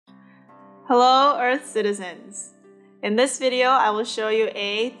Hello, Earth citizens. In this video, I will show you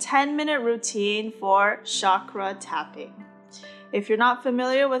a 10-minute routine for chakra tapping. If you're not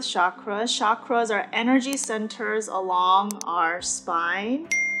familiar with chakras are energy centers along our spine,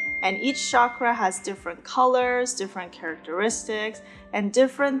 and each chakra has different colors, different characteristics, and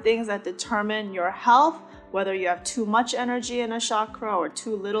different things that determine your health, whether you have too much energy in a chakra or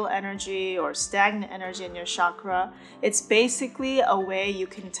too little energy or stagnant energy in your chakra. It's basically a way you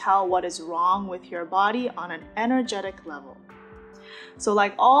can tell what is wrong with your body on an energetic level. So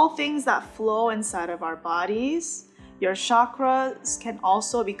like all things that flow inside of our bodies, your chakras can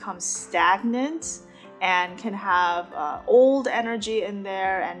also become stagnant and can have old energy in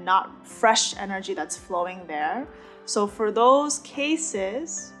there and not fresh energy that's flowing there. So for those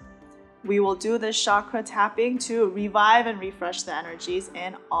cases, we will do this chakra tapping to revive and refresh the energies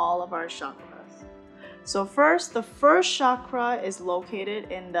in all of our chakras. So first, the first chakra is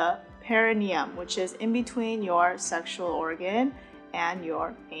located in the perineum, which is in between your sexual organ and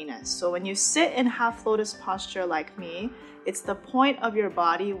your anus. So when you sit in half lotus posture like me, it's the point of your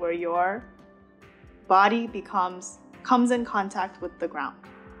body where your body comes in contact with the ground.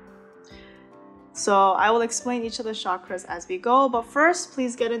 So I will explain each of the chakras as we go, but first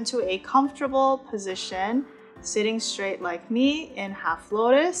please get into a comfortable position, sitting straight like me in half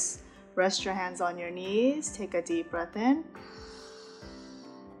lotus. Rest your hands on your knees, take a deep breath in,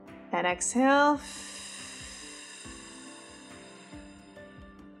 and exhale.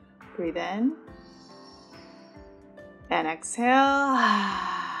 Breathe in, and exhale.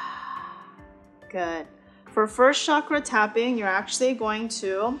 Good. For first chakra tapping, you're actually going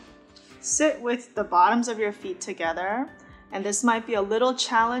to sit with the bottoms of your feet together, and this might be a little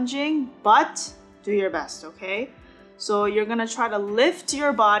challenging, but do your best, okay? So you're gonna try to lift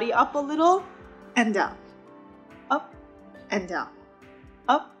your body up a little and down, up and down,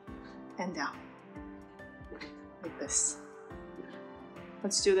 up and down, like this.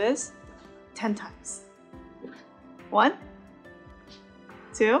 Let's do this 10 times. 1,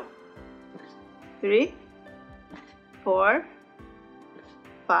 2, 3, 4,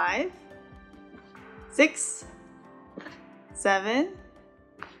 5, 6, 7,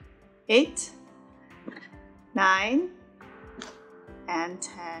 8, 9, and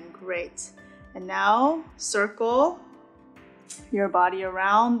 10. Great. And now circle your body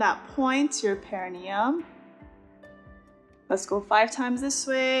around that point, your perineum. Let's go 5 times this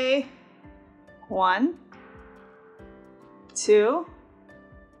way. 1, 2,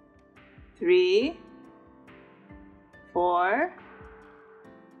 3, 4,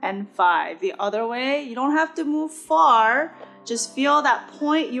 and 5. The other way, you don't have to move far. Just feel that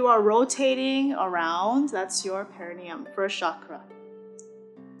point you are rotating around. That's your perineum, first chakra.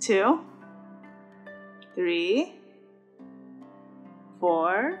 2, 3,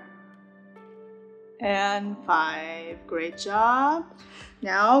 4, and 5. Great job.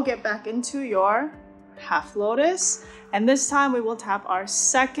 Now get back into your half lotus. And this time we will tap our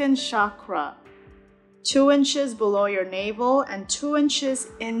second chakra, 2 inches below your navel and 2 inches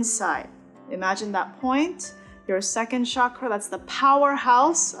inside. Imagine that point, your second chakra, that's the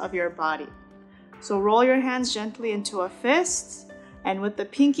powerhouse of your body. So roll your hands gently into a fist, and with the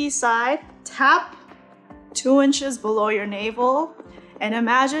pinky side, tap 2 inches below your navel. And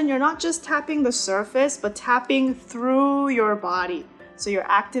imagine you're not just tapping the surface, but tapping through your body. So you're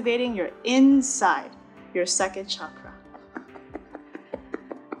activating your inside, your second chakra.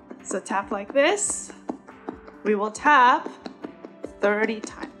 So tap like this. We will tap 30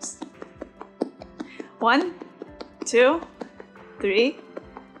 times. 1, 2, 3,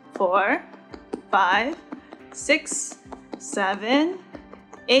 4, 5, 6, 7,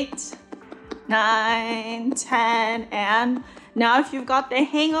 8, 9, 10, and now if you've got the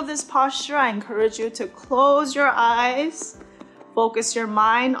hang of this posture, I encourage you to close your eyes, focus your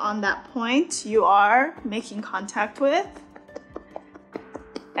mind on that point you are making contact with,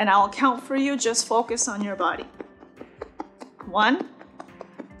 and I'll count for you. Just focus on your body. 1,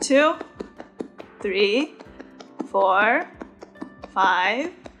 2, 3, 4,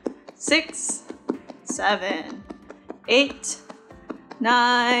 5, 6, 7, 8,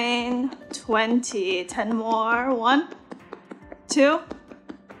 9, 20. 10 more. 1, 2,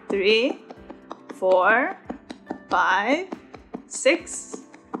 3, 4, 5, 6,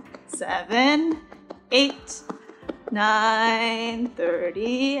 7, 8, 9,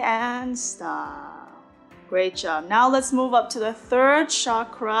 30, and stop. Great job. Now let's move up to the third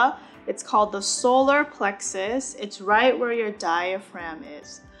chakra. It's called the solar plexus. It's right where your diaphragm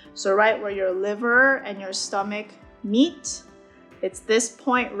is. So right where your liver and your stomach meet. It's this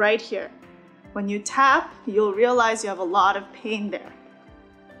point right here. When you tap, you'll realize you have a lot of pain there.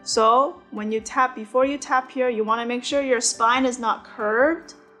 So when you tap, before you tap here, you want to make sure your spine is not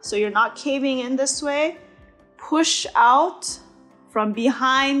curved. So you're not caving in this way. Push out from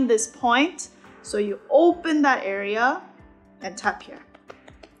behind this point. So you open that area and tap here.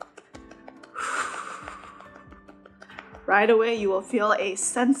 Right away, you will feel a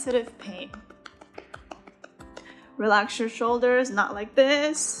sensitive pain. Relax your shoulders, not like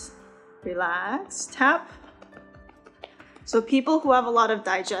this. Relax, tap. So people who have a lot of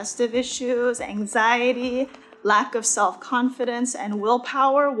digestive issues, anxiety, lack of self-confidence, and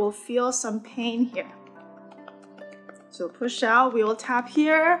willpower will feel some pain here. So push out, we will tap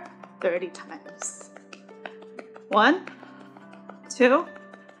here 30 times. 1, 2,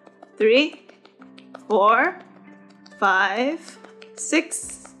 3, 4, 5,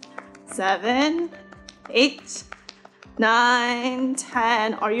 6, 7, 8, 9,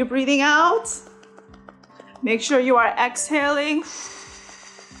 10. Are you breathing out? Make sure you are exhaling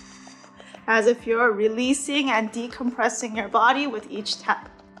as if you're releasing and decompressing your body with each tap.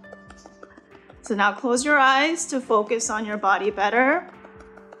 So now close your eyes to focus on your body better.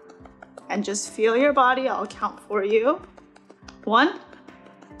 And just feel your body. I'll count for you. 1,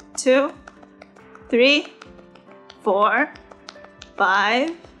 2, 3, 4,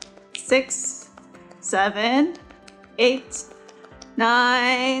 5, 6, 7, 8,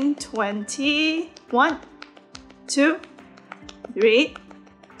 9, 20. 1, 2, 3,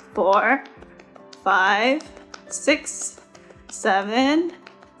 4, 5, 6, 7,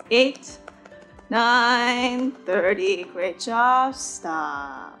 8, 9, 30. Great job.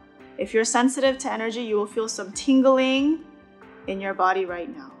 Stop. If you're sensitive to energy, you will feel some tingling in your body right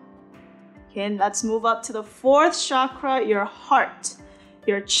now. Okay, and let's move up to the fourth chakra, your heart,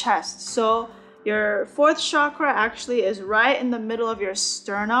 your chest. So your fourth chakra actually is right in the middle of your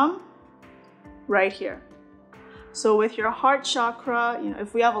sternum, right here. So with your heart chakra,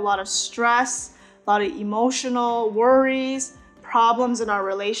 if we have a lot of stress, a lot of emotional worries, problems in our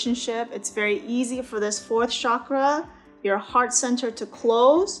relationship, it's very easy for this fourth chakra, your heart center, to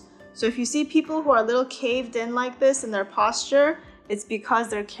close. So if you see people who are a little caved in like this in their posture, it's because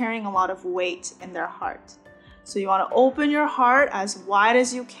they're carrying a lot of weight in their heart. So you want to open your heart as wide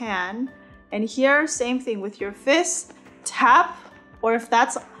as you can. And here, same thing with your fist, tap, or if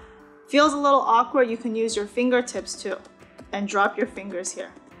that feels a little awkward, you can use your fingertips too and drop your fingers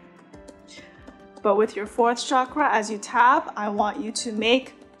here. But with your fourth chakra, as you tap, I want you to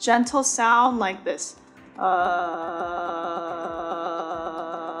make gentle sound like this.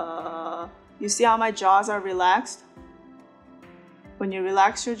 You see how my jaws are relaxed? When you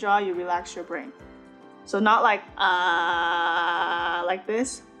relax your jaw, you relax your brain. So not like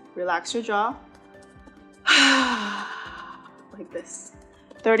this. Relax your jaw. Like this.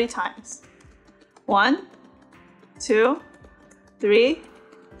 30 times. 1, 2, 3,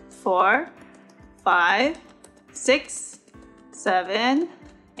 4, 5, 6, 7,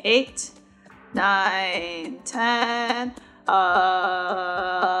 8, 9, 10.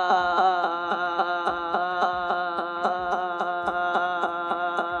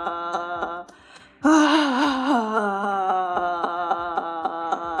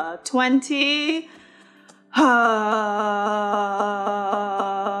 20.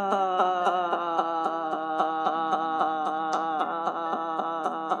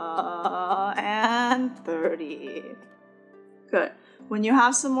 And 30. Good. When you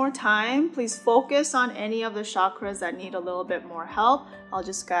have some more time, please focus on any of the chakras that need a little bit more help. I'll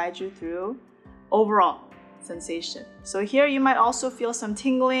just guide you through overall sensation. So here you might also feel some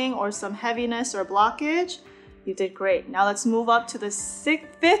tingling or some heaviness or blockage. You did great. Now let's move up to the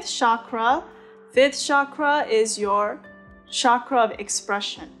fifth chakra. Fifth chakra is your chakra of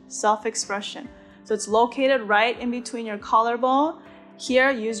expression, self-expression. So it's located right in between your collarbone.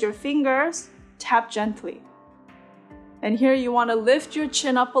 Here, use your fingers, tap gently. And here you want to lift your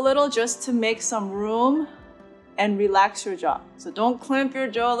chin up a little just to make some room and relax your jaw. So don't clamp your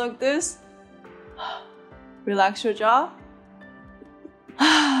jaw like this. Relax your jaw.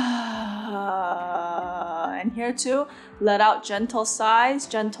 And here too, let out gentle sighs,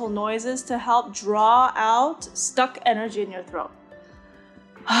 gentle noises to help draw out stuck energy in your throat.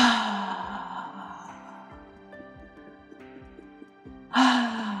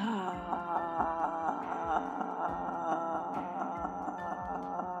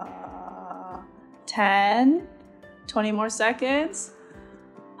 10, 20 more seconds.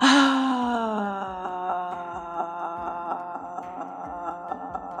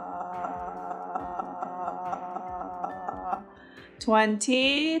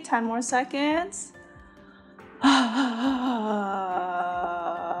 20, 10 more seconds.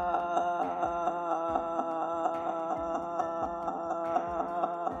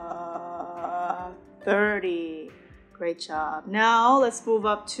 30. Great job. Now let's move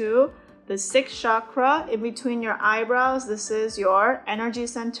up to the 6th chakra in between your eyebrows. This is your energy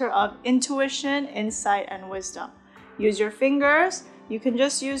center of intuition, insight, and wisdom. Use your fingers. You can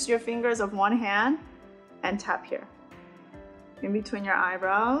just use your fingers of one hand and tap here in between your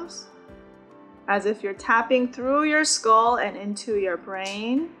eyebrows, as if you're tapping through your skull and into your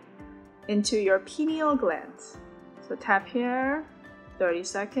brain, into your pineal gland. So tap here, 30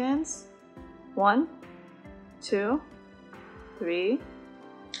 seconds. 1, 2, 3,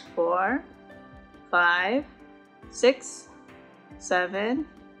 4, 5, 6, 7,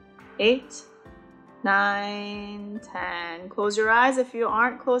 8, 9, 10. Close your eyes if you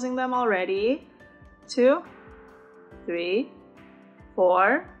aren't closing them already. 2, 3,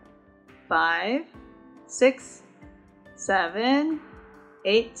 4, 5, 6, 7,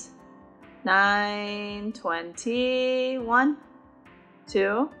 8, 9, 20. 1,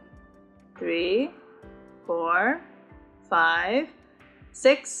 2, 3, 4, 5,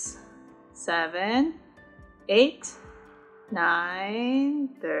 6, 7, 8, 9,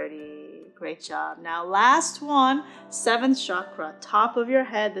 30. Great job. Now last one, 7th chakra, top of your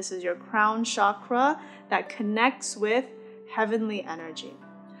head. This is your crown chakra that connects with heavenly energy.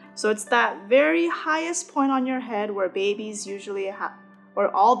 So it's that very highest point on your head where babies usually have,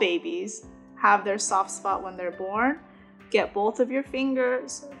 or all babies have their soft spot when they're born. Get both of your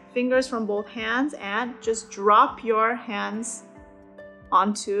fingers from both hands, and just drop your hands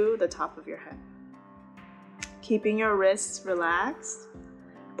onto the top of your head, keeping your wrists relaxed.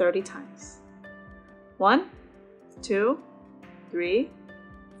 30 times. 1, 2, 3,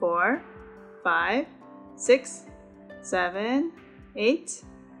 4, 5, 6, 7, 8,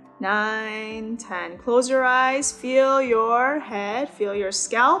 9, 10. Close your eyes, feel your head, feel your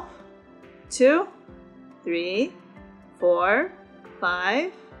scalp. 2, 3, 4,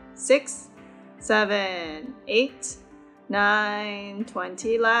 5, 6, 7, 8, 9,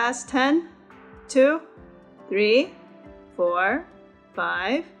 20. Last 10, 2, 3, 4,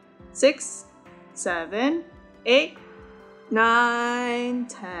 5, 6, 7, 8, 9,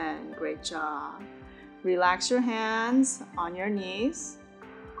 10. Great job. Relax your hands on your knees.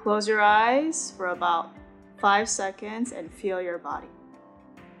 Close your eyes for about 5 seconds and feel your body.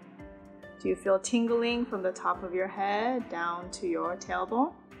 Do you feel tingling from the top of your head down to your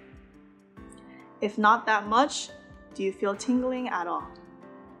tailbone? If not that much, do you feel tingling at all?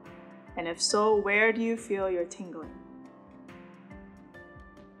 And if so, where do you feel your tingling?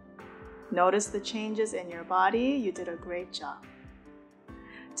 Notice the changes in your body. You did a great job.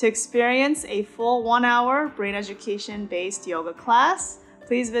 To experience a full 1-hour brain education-based yoga class,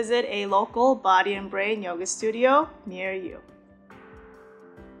 please visit a local body and brain yoga studio near you.